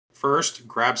First,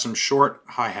 grab some short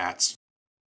hi-hats.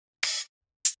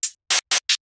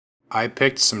 I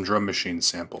picked some drum machine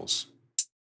samples.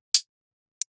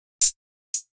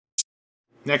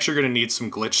 Next, you're going to need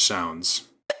some glitch sounds.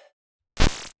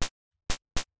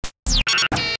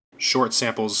 Short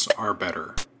samples are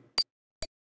better.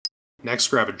 Next,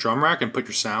 grab a drum rack and put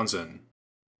your sounds in.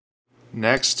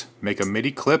 Next, make a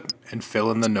MIDI clip and fill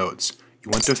in the notes.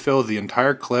 You want to fill the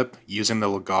entire clip using the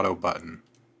legato button.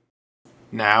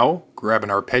 Now, grab an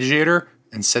arpeggiator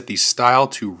and set the style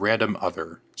to random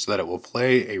other, so that it will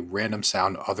play a random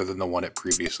sound other than the one it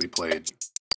previously played.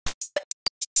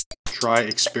 Try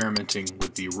experimenting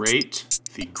with the rate,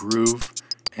 the groove,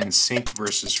 and sync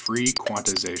versus free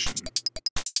quantization.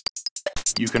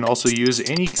 You can also use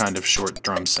any kind of short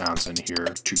drum sounds in here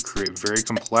to create very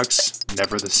complex,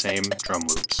 never the same drum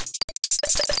loops.